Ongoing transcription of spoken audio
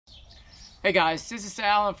Hey guys, this is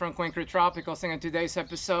Alan from Quinker Tropicals, and in today's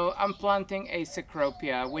episode I'm planting a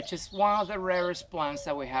Cecropia, which is one of the rarest plants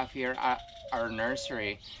that we have here at our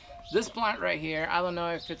nursery. This plant right here, I don't know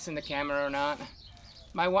if it's in the camera or not.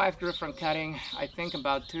 My wife grew from cutting, I think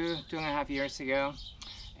about two and a half years ago,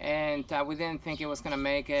 and we didn't think it was gonna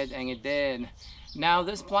make it, and it did. Now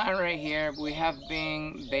this plant right here, we have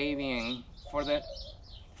been babying for the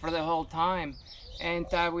whole time, and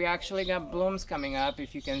we actually got blooms coming up,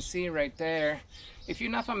 if you can see right there. If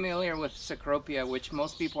you're not familiar with Cecropia, which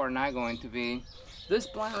most people are not going to be, this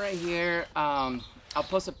plant right here, I'll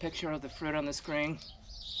post a picture of the fruit on the screen.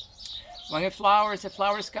 When it flowers, the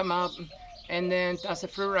flowers come up, and then as the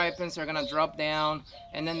fruit ripens, they're gonna drop down,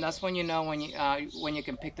 and then that's when you know when you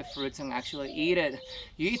can pick the fruits and actually eat it.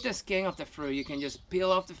 You eat the skin of the fruit, you can just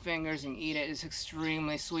peel off the fingers and eat it. It's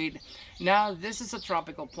extremely sweet. Now this is a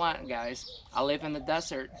tropical plant, guys. I live in the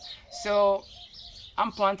desert, so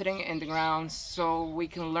I'm planting it in the ground so we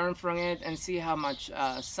can learn from it and see how much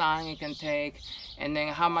sun it can take, and then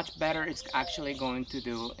how much better it's actually going to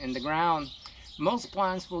do in the ground. Most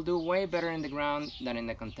plants will do way better in the ground than in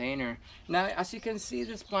the container. Now, as you can see,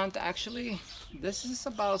 this plant actually, this is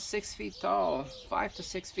about 6 feet tall, 5 to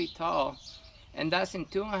 6 feet tall. And that's in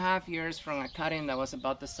 2.5 years from a cutting that was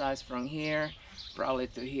about the size from here, probably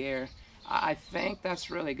to here. I think that's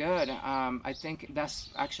really good. I think that's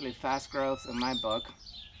actually fast growth in my book.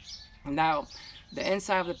 Now, the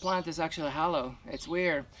inside of the plant is actually hollow. It's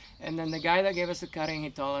weird. And then the guy that gave us the cutting, he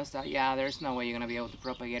told us that, yeah, there's no way you're gonna be able to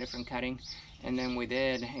propagate it from cutting. And then we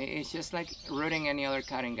did. It's just like rooting any other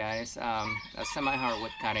cutting, guys. A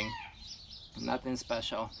semi-hardwood cutting, nothing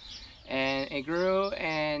special. And it grew,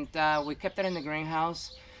 and we kept it in the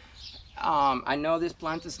greenhouse. I know this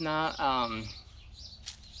plant is not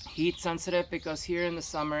heat sensitive, because here in the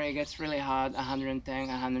summer it gets really hot, 110,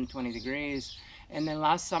 120 degrees. And then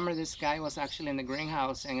last summer this guy was actually in the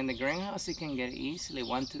greenhouse, and in the greenhouse it can get easily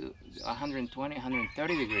 120,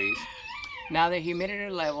 130 degrees. Now the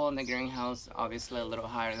humidity level in the greenhouse obviously a little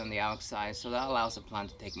higher than the outside, so that allows the plant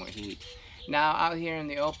to take more heat. Now out here in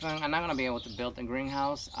the open, I'm not going to be able to build a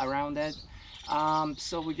greenhouse around it,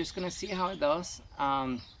 so we're just going to see how it does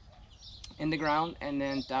in the ground, and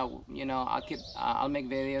then you know, I'll make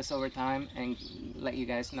videos over time and let you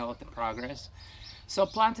guys know the progress. So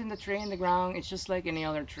planting the tree in the ground, it's just like any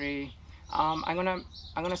other tree. I'm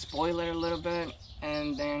gonna spoil it a little bit,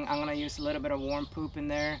 and then I'm gonna use a little bit of warm poop in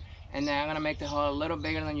there. And then I'm gonna make the hole a little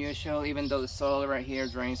bigger than usual, even though the soil right here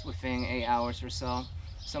drains within 8 hours or so.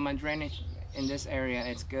 So my drainage in this area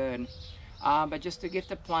is good. But just to give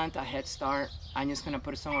the plant a head start, I'm just gonna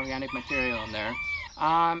put some organic material in there.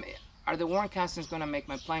 Are the worm castings gonna make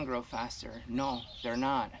my plant grow faster? No, they're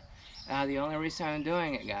not. The only reason I'm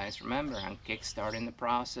doing it, guys, remember, I'm kickstarting the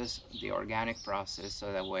process, the organic process,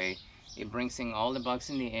 so that way it brings in all the bugs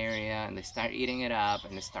in the area, and they start eating it up,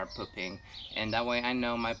 and they start pooping, and that way I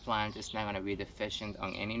know my plant is not going to be deficient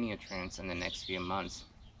on any nutrients in the next few months.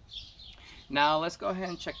 Now let's go ahead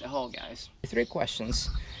and check the hole, guys. 3 questions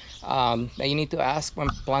that you need to ask when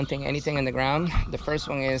planting anything in the ground. The first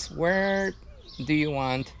one is, where do you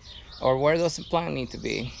want, or where does the plant need to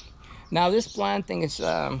be? Now this planting is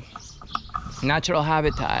natural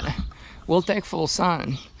habitat, will take full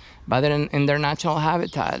sun, but then in their natural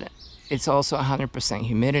habitat it's also 100%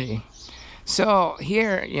 humidity. So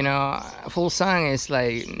here, you know, full sun is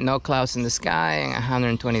like no clouds in the sky and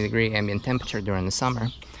 120 degree ambient temperature during the summer.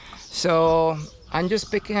 So I'm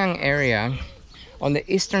just picking an area on the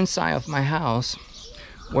eastern side of my house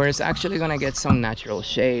where it's actually gonna get some natural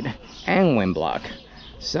shade and wind block.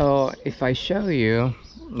 So if I show you,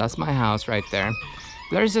 that's my house right there.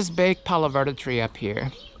 There's this big Palo Verde tree up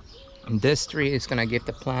here. And this tree is gonna give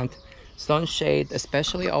the plant some shade,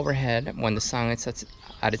 especially overhead when the sun is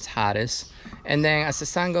at its hottest. And then as the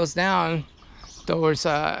sun goes down towards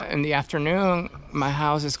in the afternoon, my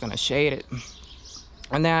house is gonna shade it.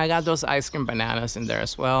 And then I got those ice cream bananas in there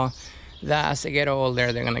as well, that as they get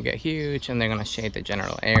older they're gonna get huge and they're gonna shade the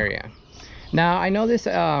general area. Now I know this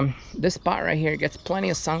this spot right here gets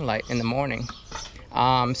plenty of sunlight in the morning,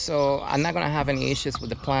 so I'm not gonna have any issues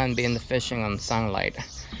with the plant being deficient on sunlight.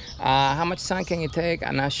 How much sun can you take?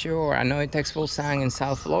 I'm not sure. I know it takes full sun in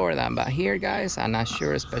South Florida, but here, guys, I'm not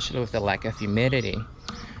sure, especially with the lack of humidity.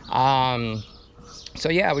 So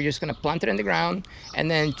yeah, we're just gonna plant it in the ground,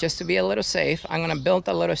 and then just to be a little safe, I'm gonna build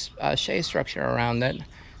a little shade structure around it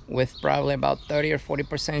with probably about 30 or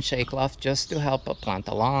 40% shade cloth, just to help a plant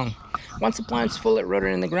along. Once the plant's fully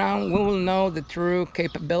rooted in the ground, we will know the true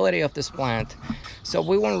capability of this plant. So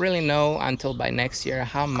we won't really know until by next year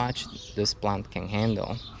how much this plant can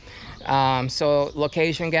handle. So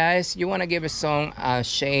location, guys, you want to give it some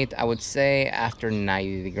shade, I would say, after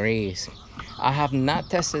 90 degrees. I have not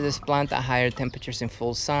tested this plant at higher temperatures in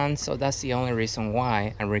full sun, so that's the only reason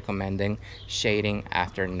why I'm recommending shading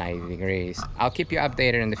after 90 degrees. I'll keep you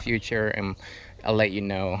updated in the future, and I'll let you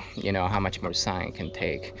know, how much more sun it can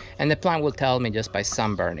take. And the plant will tell me just by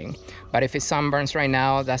sunburning. But if it sunburns right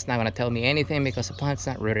now, that's not gonna tell me anything because the plant's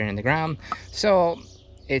not rooted in the ground. So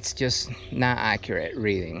it's just not accurate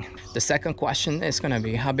reading. The second question is gonna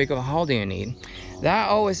be, how big of a hole do you need? That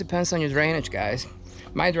always depends on your drainage, guys.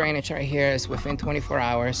 My drainage right here is within 24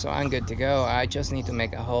 hours, so I'm good to go. I just need to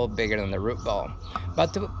make a hole bigger than the root ball.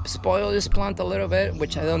 But to spoil this plant a little bit,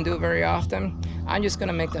 which I don't do very often, I'm just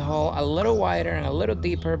gonna make the hole a little wider and a little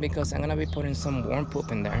deeper because I'm gonna be putting some worm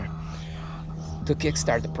poop in there to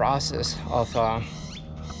kickstart the process of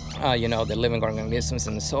the living organisms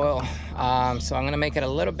in the soil. So I'm gonna make it a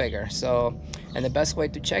little bigger. And the best way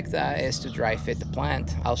to check that is to dry fit the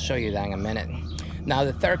plant. I'll show you that in a minute. Now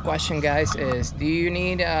the third question, guys, is do you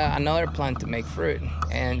need another plant to make fruit?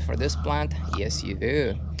 And for this plant, yes you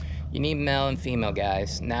do. You need male and female,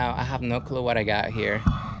 guys. Now I have no clue what I got here.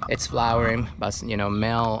 It's flowering, but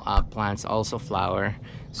male plants also flower,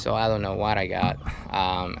 so I don't know what I got.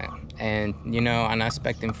 And I'm not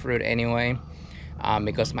expecting fruit anyway,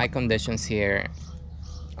 because my conditions here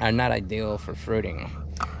are not ideal for fruiting.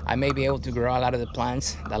 I may be able to grow a lot of the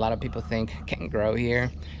plants that a lot of people think can grow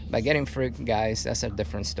here, but getting fruit, guys, that's a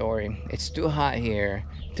different story. It's too hot here,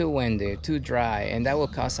 too windy, too dry, and that will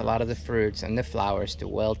cause a lot of the fruits and the flowers to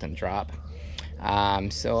wilt and drop.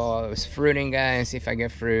 So it's fruiting, guys. If I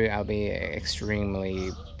get fruit, I'll be extremely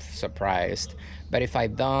surprised, but if I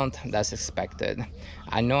don't, that's expected.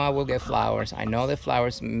 I know I will get flowers. I know the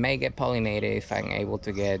flowers may get pollinated if I'm able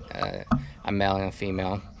to get a male and a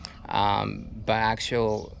female, but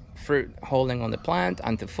actual fruit holding on the plant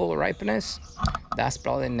until full ripeness, that's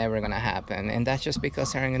probably never gonna happen. And that's just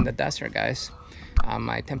because I'm in the desert, guys.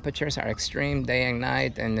 My temperatures are extreme day and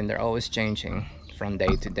night, and then they're always changing from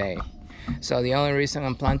day to day. So the only reason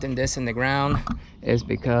I'm planting this in the ground is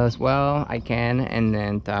because, well, I can, and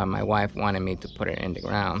then my wife wanted me to put it in the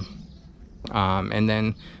ground. And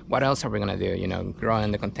then what else are we gonna do? Grow it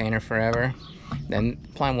in the container forever? Then the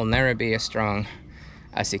plant will never be as strong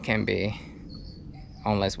as it can be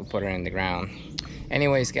unless we put it in the ground.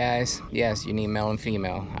 Anyways, guys, yes, you need male and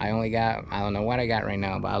female. I don't know what I got right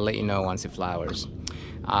now, but I'll let you know once it flowers.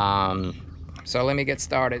 So let me get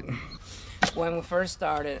started. When we first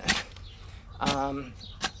started, I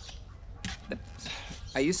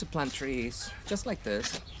used to plant trees just like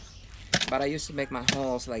this, but I used to make my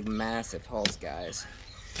holes like massive holes, guys.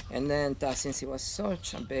 And then since it was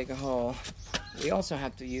such a big hole, we also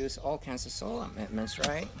had to use all kinds of soil amendments,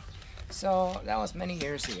 right? So that was many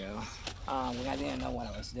years ago, when I didn't know what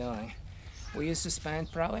I was doing. We used to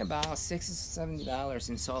spend probably about $60 to $70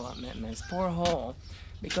 in soil amendments per hole,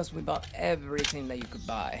 because we bought everything that you could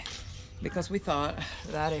buy. Because we thought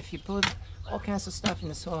that if you put all kinds of stuff in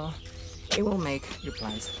the soil, it will make your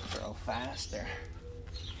plants grow faster.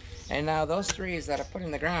 And now those trees that I put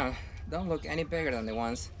in the ground don't look any bigger than the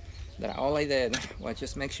ones that all I did was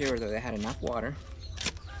just make sure that they had enough water,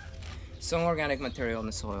 some organic material in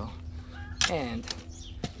the soil, and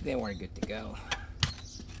they were good to go.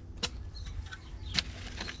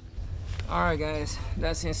 Alright, guys,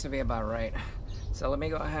 that seems to be about right. So let me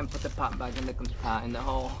go ahead and put the pot back in the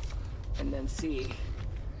hole, and then see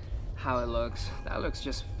how it looks. That looks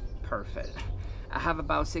just perfect. I have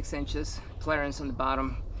about 6 inches clearance on the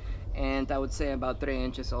bottom, and I would say about 3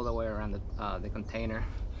 inches all the way around the container.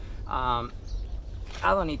 I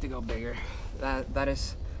don't need to go bigger. That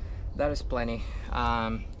is plenty.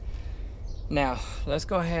 Now let's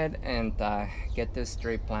go ahead and get this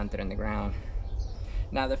tree planted in the ground.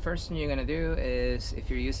 Now the first thing you're gonna do is, if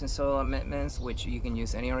you're using soil amendments, which you can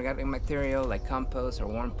use any organic material like compost or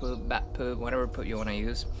worm poop, bat poop, whatever poop you want to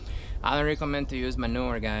use. I don't recommend to use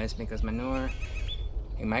manure, guys, because manure,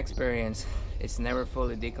 in my experience, it's never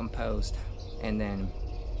fully decomposed, and then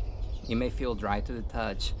you may feel dry to the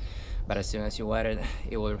touch, but as soon as you wet it,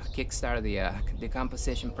 it will kickstart the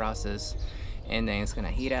decomposition process, and then it's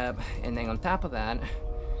gonna heat up. And then on top of that,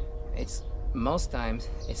 most times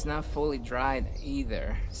it's not fully dried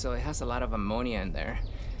either, so it has a lot of ammonia in there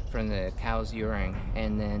from the cow's urine.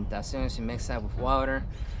 And then as soon as you mix that with water,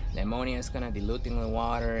 the ammonia is gonna dilute in the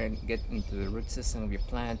water and get into the root system of your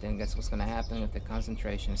plant, and guess what's gonna happen if the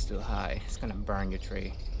concentration is too high? It's gonna burn your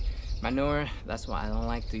tree. Manure, that's why I don't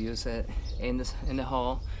like to use it in the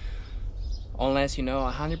hole, unless you know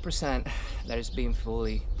 100% that it's being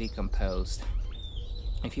fully decomposed.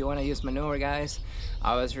 If you want to use manure, guys,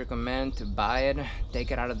 I always recommend to buy it,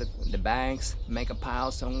 take it out of the bags, make a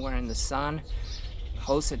pile somewhere in the sun,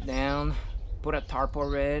 hose it down, put a tarp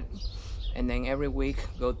over it, and then every week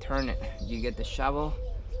go turn it. You get the shovel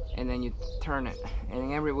and then you turn it,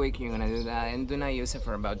 and every week you're gonna do that, and do not use it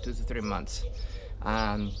for about 2 to 3 months.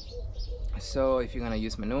 So if you're gonna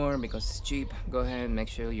use manure because it's cheap, go ahead and make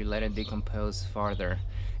sure you let it decompose farther,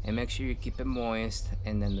 and make sure you keep it moist,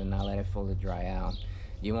 and then do not let it fully dry out.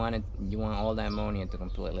 You want all the ammonia to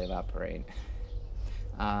completely evaporate.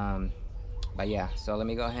 But yeah, so let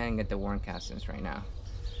me go ahead and get the worm castings right now.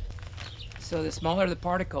 So the smaller the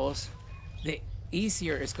particles, the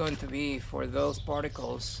easier it's going to be for those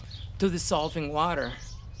particles to dissolve in water,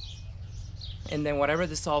 and then whatever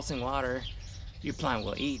dissolves in water, your plant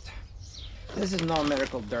will eat. This is no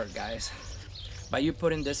miracle dirt, guys. By you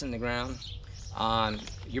putting this in the ground,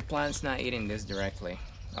 your plant's not eating this directly,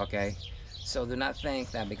 okay? So do not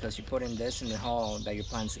think that because you're putting this in the hole that your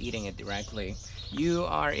plant's eating it directly. You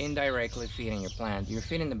are indirectly feeding your plant. You're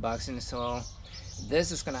feeding the bugs in the soil.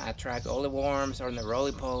 This is gonna attract all the worms or the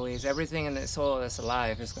roly-polies, everything in the soil that's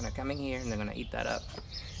alive is gonna come in here and they're gonna eat that up.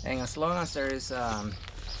 And as long as there is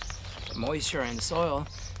moisture in the soil,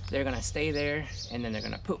 they're gonna stay there, and then they're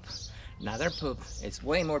gonna poop. Now their poop is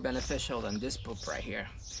way more beneficial than this poop right here,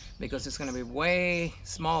 because it's gonna be way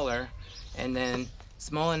smaller, and then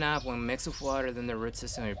small enough when mixed with water, then the root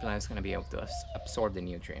system of your plant is gonna be able to absorb the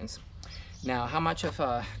nutrients. Now, how much of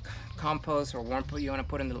a compost or worm poop you wanna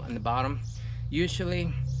put in the bottom?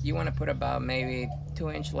 Usually, you wanna put about maybe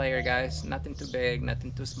 2-inch layer, guys. Nothing too big,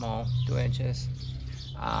 nothing too small, 2 inches.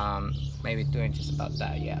 Maybe 2 inches, about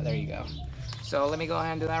that, yeah, there you go. So let me go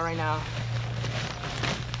ahead and do that right now.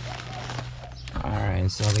 Alright,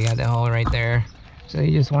 so we got the hole right there. So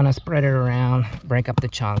you just want to spread it around, break up the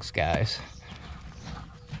chunks, guys.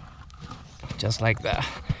 Just like that.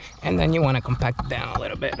 And then you want to compact it down a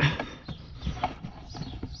little bit.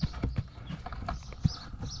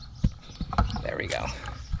 There we go.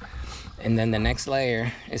 And then the next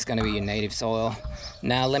layer is going to be your native soil.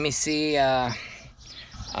 Now let me see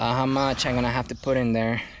how much I'm going to have to put in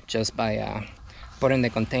there just by putting the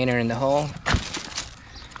container in the hole,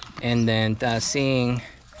 and then seeing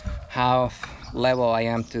how level I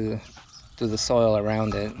am to the soil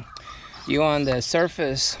around it. You want the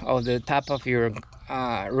surface of the top of your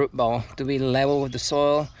root ball to be level with the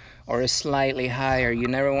soil or slightly higher. You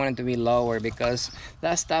never want it to be lower, because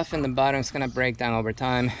that stuff in the bottom is going to break down over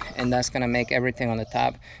time, and that's going to make everything on the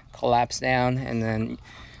top collapse down. And then,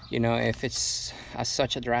 you know, if it's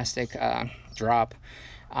such a drastic drop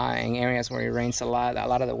in areas where it rains a lot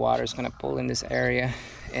of the water is going to pool in this area.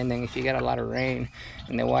 And then if you get a lot of rain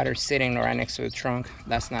and the water sitting right next to the trunk,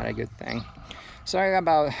 that's not a good thing. So I got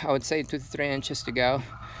about, I would say, 2 to 3 inches to go.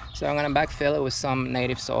 So I'm going to backfill it with some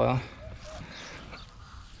native soil.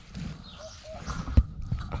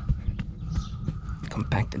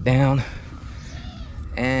 Compact it down,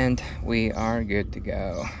 and we are good to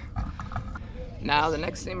go. Now the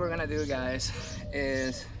next thing we're gonna do, guys,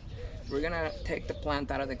 is we're gonna take the plant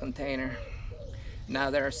out of the container. Now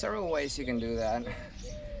there are several ways you can do that,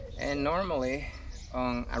 and normally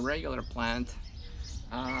on a regular plant,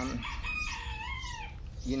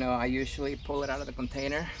 you know, I usually pull it out of the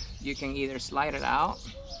container. You can either slide it out,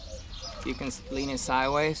 you can lean it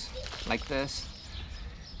sideways like this,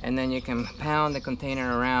 and then you can pound the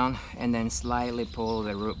container around and then slightly pull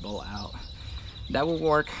the root ball out. That will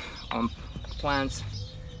work on plants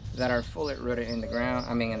that are fully rooted in the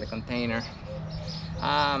ground, in the container.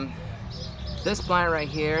 This plant right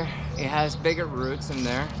here, it has bigger roots in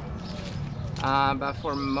there, but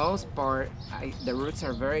for most part, the roots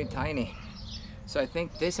are very tiny. So I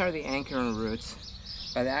think these are the anchoring roots,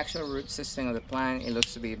 but the actual root system of the plant, it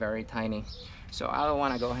looks to be very tiny. So I don't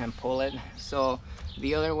want to go ahead and pull it. So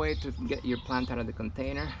the other way to get your plant out of the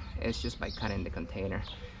container is just by cutting the container.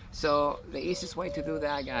 So the easiest way to do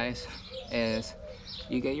that, guys, is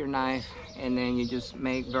you get your knife and then you just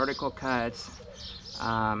make vertical cuts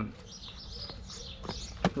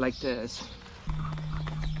like this.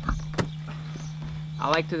 I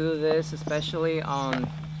like to do this especially on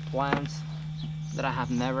plants that I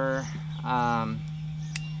have never,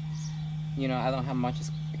 you know, I don't have much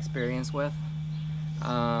experience with.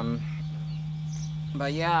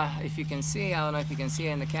 But yeah, if you can see, I don't know if you can see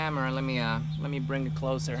it in the camera. Let me bring it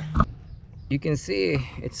closer. You can see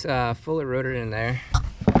it's fully rooted in there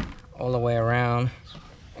all the way around,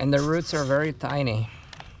 and the roots are very tiny.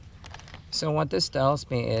 So what this tells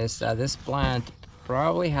me is that this plant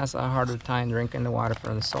probably has a harder time drinking the water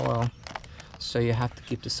from the soil, so you have to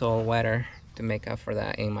keep the soil wetter to make up for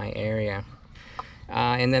that in my area.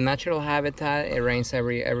 In the natural habitat, it rains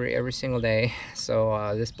every single day,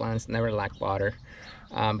 so these plants never lack water.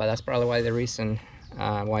 But that's probably why the reason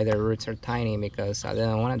why their roots are tiny, because they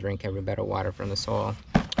don't want to drink every bit of water from the soil.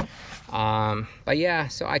 But yeah,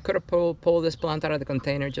 so I could have pulled this plant out of the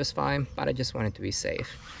container just fine, but I just wanted to be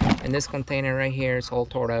safe. And this container right here is all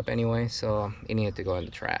torn up anyway, so it needed to go in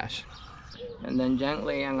the trash. And then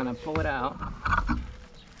gently I'm gonna pull it out.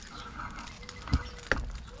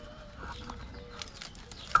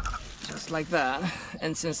 Just like that.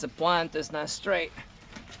 And since the plant is not straight,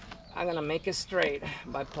 I'm gonna make it straight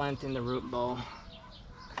by planting the root ball.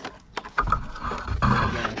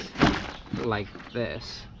 Like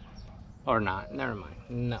this. Or not, never mind.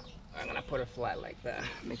 No, I'm gonna put it flat like that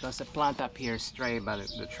because the plant up here is straight, but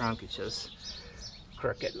the trunk is just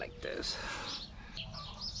crooked like this.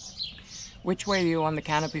 Which way do you want the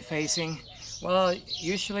canopy facing? Well,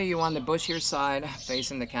 usually you want the bushier side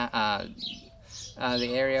facing the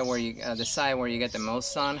area where you, the side where you get the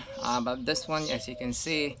most sun. But this one, as you can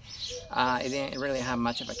see, it didn't really have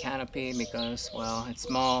much of a canopy because, well, it's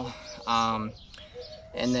small.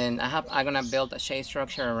 And then I'm gonna build a shade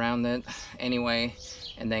structure around it anyway,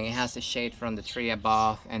 and then it has the shade from the tree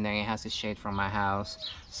above, and then it has the shade from my house.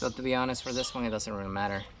 So to be honest, for this one it doesn't really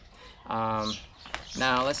matter.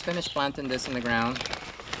 Now let's finish planting this in the ground.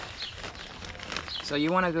 So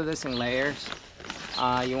you want to do this in layers.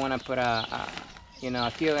 You want to put a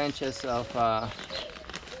few inches of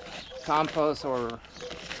compost or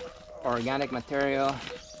organic material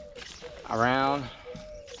around.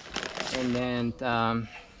 And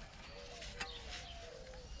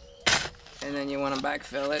then you want to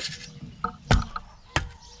backfill it.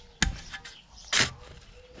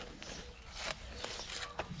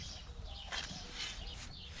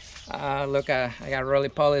 Look, I got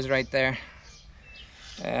roly-polies right there.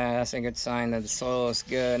 That's a good sign that the soil is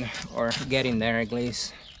good, or getting there at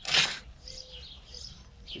least.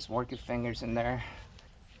 Just work your fingers in there.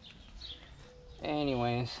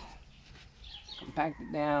 Anyways, compact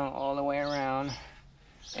it down all the way around,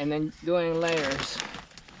 and then doing layers.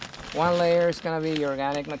 One layer is gonna be your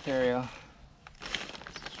organic material,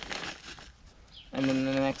 and then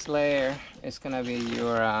the next layer is gonna be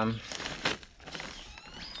your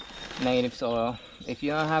native soil. If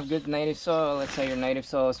you don't have good native soil, let's say your native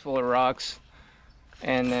soil is full of rocks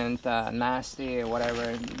and then nasty or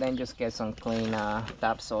whatever, then just get some clean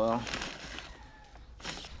topsoil.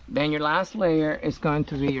 Then your last layer is going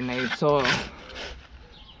to be your native soil.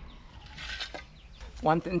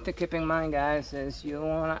 One thing to keep in mind, guys, is you don't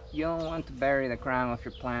want to bury the crown of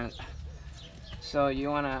your plant. So you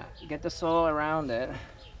want to get the soil around it,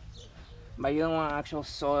 but you don't want actual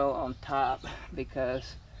soil on top,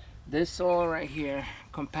 because this soil right here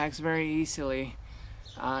compacts very easily,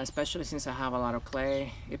 especially since I have a lot of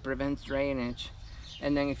clay. It prevents drainage,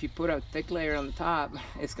 and then if you put a thick layer on the top,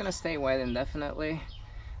 it's gonna stay wet indefinitely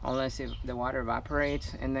unless the water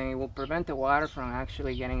evaporates, and then it will prevent the water from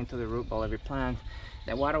actually getting into the root ball of your plant.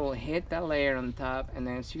 The water will hit that layer on the top, and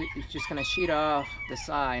then it's just gonna sheet off the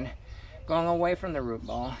side, going away from the root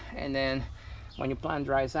ball. And then when your plant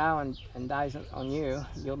dries out and dies on you,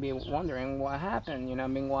 you'll be wondering what happened. You know,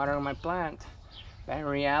 I've been watering my plant. But in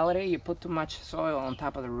reality, you put too much soil on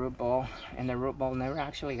top of the root ball, and the root ball never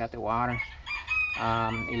actually got the water.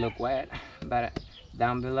 It looked wet, but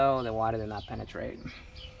down below, the water did not penetrate.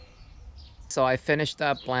 So I finished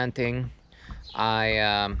up planting.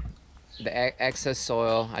 The excess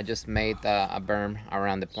soil, I just made a berm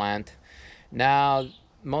around the plant. Now,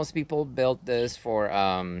 most people built this for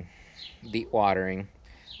deep watering.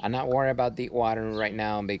 I'm not worried about deep watering right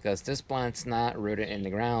now because this plant's not rooted in the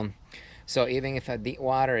ground. So even if I deep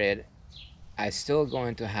water it, I still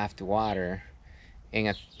going to have to water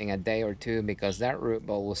in a day or two, because that root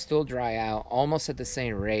ball will still dry out almost at the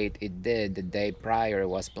same rate it did the day prior it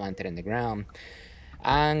was planted in the ground.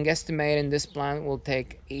 I'm guesstimating this plant will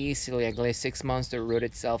take easily at least 6 months to root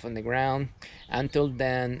itself in the ground. Until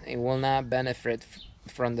then, it will not benefit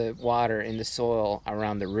from the water in the soil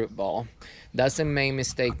around the root ball. That's the main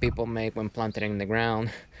mistake people make when planting in the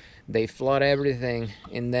ground. They flood everything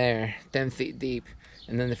in there 10 feet deep,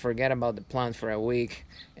 and then they forget about the plant for a week,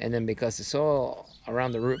 and then because the soil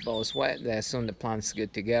around the root ball is wet, they assume the plant's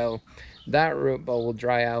good to go. That root ball will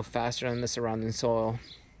dry out faster than the surrounding soil,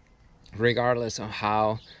 regardless of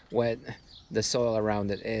how wet the soil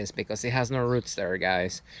around it is, because it has no roots there,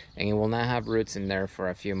 guys, and it will not have roots in there for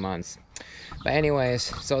a few months. But anyways,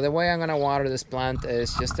 so the way I'm gonna water this plant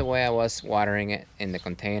is just the way I was watering it in the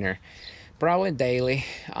container, probably daily.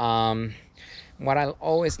 What I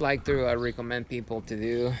always like to recommend people to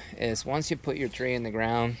do is, once you put your tree in the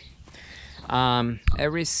ground,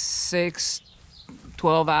 every 6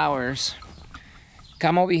 12 hours,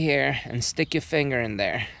 come over here and stick your finger in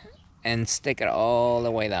there and stick it all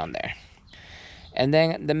the way down there. And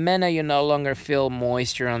then the minute you no longer feel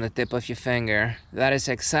moisture on the tip of your finger, that is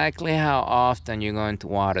exactly how often you're going to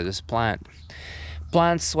water this plant.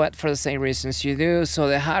 Plants sweat for the same reasons you do, so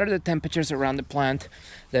the hotter the temperatures around the plant,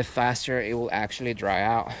 the faster it will actually dry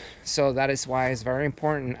out. So that is why it's very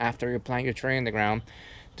important after you plant your tree in the ground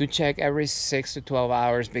to check every 6 to 12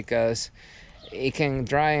 hours, because it can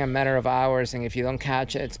dry in a matter of hours, and if you don't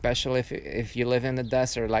catch it, especially if you live in the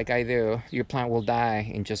desert like I do, your plant will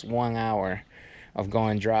die in just 1 hour of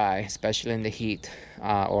going dry, especially in the heat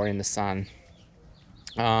or in the sun.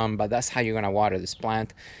 But that's how you're gonna water this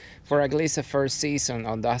plant for at least the first season,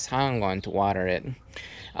 and that's how I'm going to water it.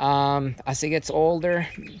 As it gets older,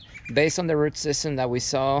 based on the root system that we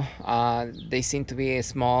saw, they seem to be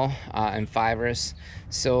small and fibrous,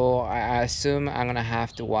 so I assume I'm gonna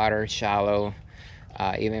have to water shallow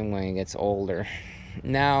even when it gets older.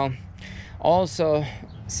 Now also,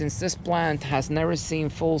 since this plant has never seen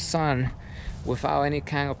full sun without any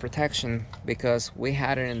kind of protection, because we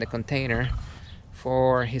had it in the container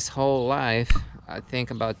for his whole life, I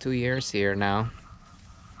think about 2 years here now,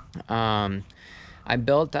 I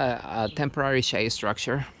built a temporary shade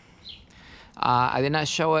structure. I did not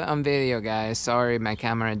show it on video, guys. Sorry, my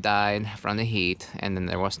camera died from the heat, and then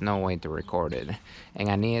there was no way to record it. And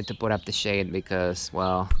I needed to put up the shade because,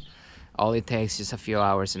 well, all it takes is a few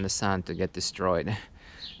hours in the sun to get destroyed.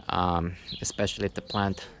 Especially if the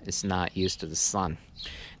plant is not used to the sun.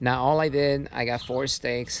 Now all I did, I got 4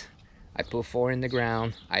 stakes, I put 4 in the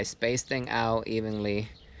ground, I spaced them out evenly,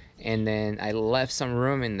 and then I left some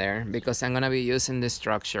room in there because I'm gonna be using this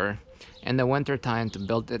structure in the winter time to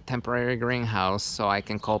build a temporary greenhouse so I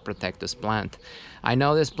can cold protect this plant. I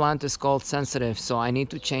know this plant is cold sensitive, so I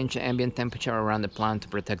need to change the ambient temperature around the plant to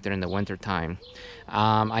protect it in the winter time.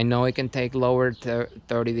 I know it can take lower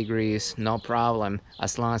 30 degrees, no problem,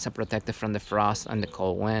 as long as I protect it from the frost and the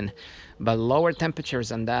cold wind. But lower temperatures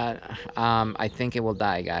than that, I think it will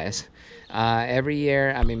die, guys. Every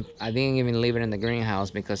year, I didn't even leave it in the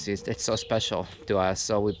greenhouse because it's so special to us.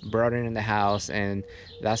 So we brought it in the house, and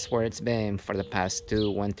that's where it's been for the past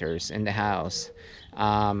 2 winters, in the house.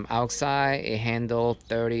 Outside, it handled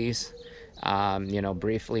 30s,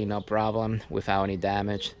 briefly, no problem, without any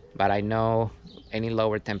damage. But I know any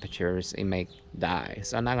lower temperatures, it may die,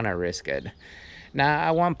 so I'm not gonna risk it. Now,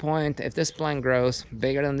 at one point, if this plant grows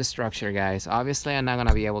bigger than the structure, guys, obviously I'm not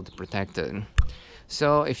gonna be able to protect it.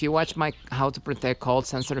 So if you watch my how to protect cold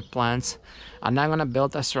sensitive plants, I'm not gonna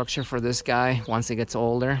build a structure for this guy once he gets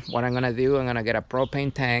older. What I'm gonna do, I'm gonna get a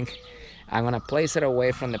propane tank. I'm gonna place it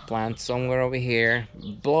away from the plant somewhere over here,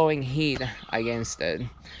 blowing heat against it,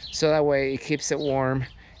 so that way it keeps it warm.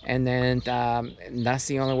 And then that's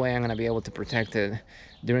the only way I'm gonna be able to protect it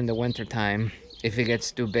during the winter time if it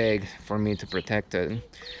gets too big for me to protect it.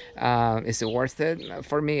 Is it worth it?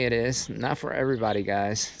 For me it is, not for everybody,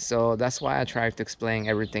 guys. So that's why I try to explain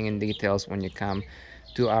everything in details when you come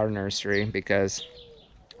to our nursery, because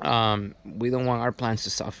we don't want our plants to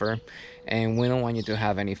suffer, and we don't want you to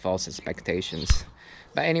have any false expectations.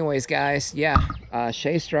 But anyways, guys, yeah,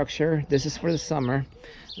 shade structure, this is for the summer.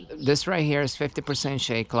 This right here is 50%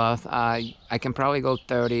 shade cloth. I can probably go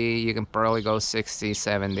 30, you can probably go 60,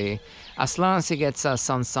 70. As long as it gets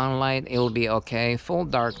some sunlight, it'll be okay. Full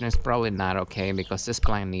darkness, probably not okay, because this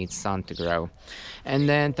plant needs sun to grow. And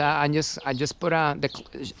then I just put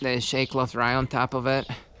the shade cloth right on top of it.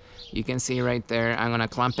 You can see right there. I'm gonna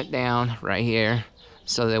clamp it down right here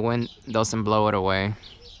so the wind doesn't blow it away.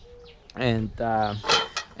 And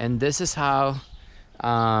this is how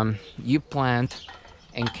you plant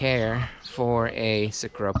and care for a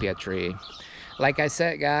Cecropia tree. Like I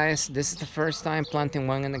said, guys, this is the first time planting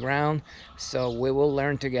one in the ground, so we will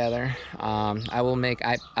learn together. I will make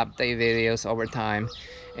update videos over time,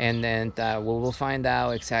 and then we will find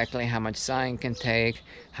out exactly how much sun it can take,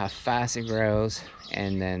 how fast it grows,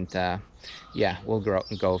 and then yeah, we'll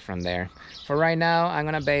go from there. For right now, I'm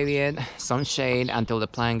gonna baby it, some shade until the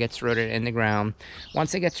plant gets rooted in the ground.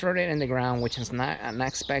 Once it gets rooted in the ground, which is I'm not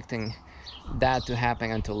expecting that to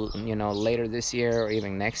happen until later this year or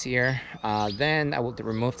even next year, then I will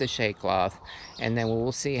remove the shade cloth, and then we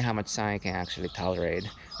will see how much sun it can actually tolerate.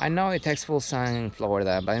 I know it takes full sun in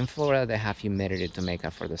Florida, but in Florida they have humidity to make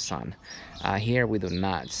up for the sun. Here we do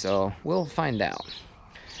not, so we'll find out.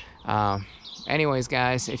 Anyways,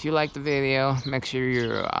 guys, if you like the video, make sure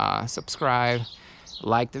you subscribe,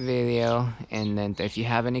 like the video, and then if you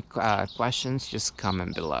have any questions, just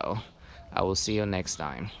comment below. I will see you next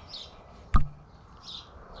time.